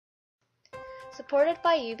Supported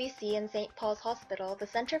by UBC and St. Paul's Hospital, the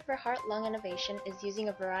Center for Heart-Lung Innovation is using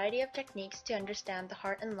a variety of techniques to understand the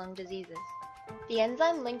heart and lung diseases. The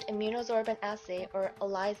enzyme-linked immunosorbent assay, or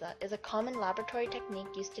ELISA, is a common laboratory technique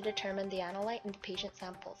used to determine the analyte in the patient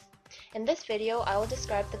samples. In this video, I will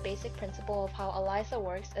describe the basic principle of how ELISA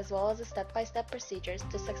works as well as the step-by-step procedures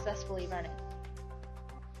to successfully run it.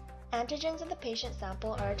 Antigens in the patient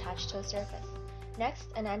sample are attached to a surface. Next,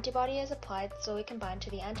 an antibody is applied solely combined to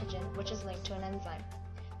the antigen, which is linked to an enzyme.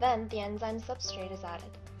 Then, the enzyme substrate is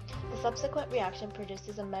added. The subsequent reaction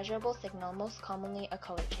produces a measurable signal, most commonly a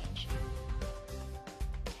color change.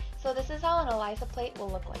 So this is how an ELISA plate will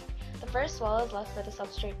look like. The first well is left for the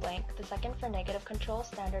substrate blank, the second for negative control,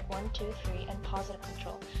 standard 1, 2, 3, and positive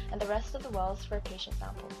control, and the rest of the wells for patient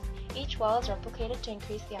samples. Each well is replicated to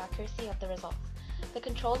increase the accuracy of the results. The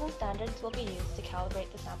controls and standards will be used to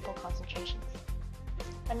calibrate the sample concentrations.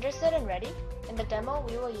 Understood and ready? In the demo,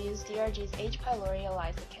 we will use DRG's H. pylori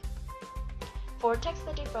ELISA kit. Vortex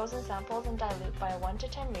the defrozen samples and dilute by a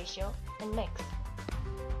 1:10 ratio and mix.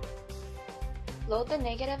 Load the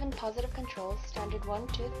negative and positive controls, standard 1,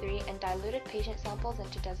 2, 3, and diluted patient samples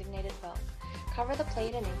into designated wells. Cover the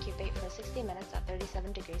plate and incubate for 60 minutes at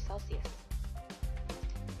 37 degrees Celsius.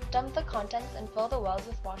 Dump the contents and fill the wells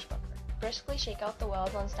with wash buffer. Briskly shake out the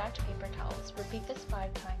wells on stacked paper towels. Repeat this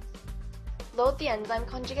 5 times. Load the enzyme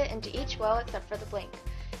conjugate into each well except for the blank.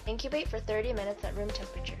 Incubate for 30 minutes at room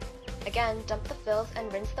temperature. Again, dump the fills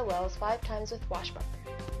and rinse the wells 5 times with wash buffer.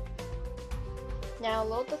 Now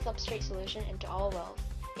load the substrate solution into all wells.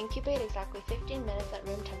 Incubate exactly 15 minutes at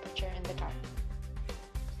room temperature in the dark.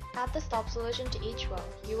 Add the stop solution to each well.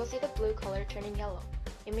 You will see the blue color turning yellow.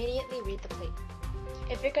 Immediately read the plate.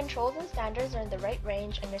 If your controls and standards are in the right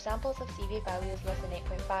range and your sample's CV value is less than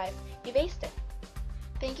 8.5, you've aced it.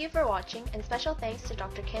 Thank you for watching, and special thanks to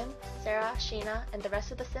Dr. Kim, Sarah, Sheena, and the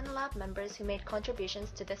rest of the CineLab members who made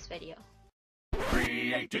contributions to this video.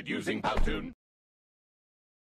 Created using Powtoon.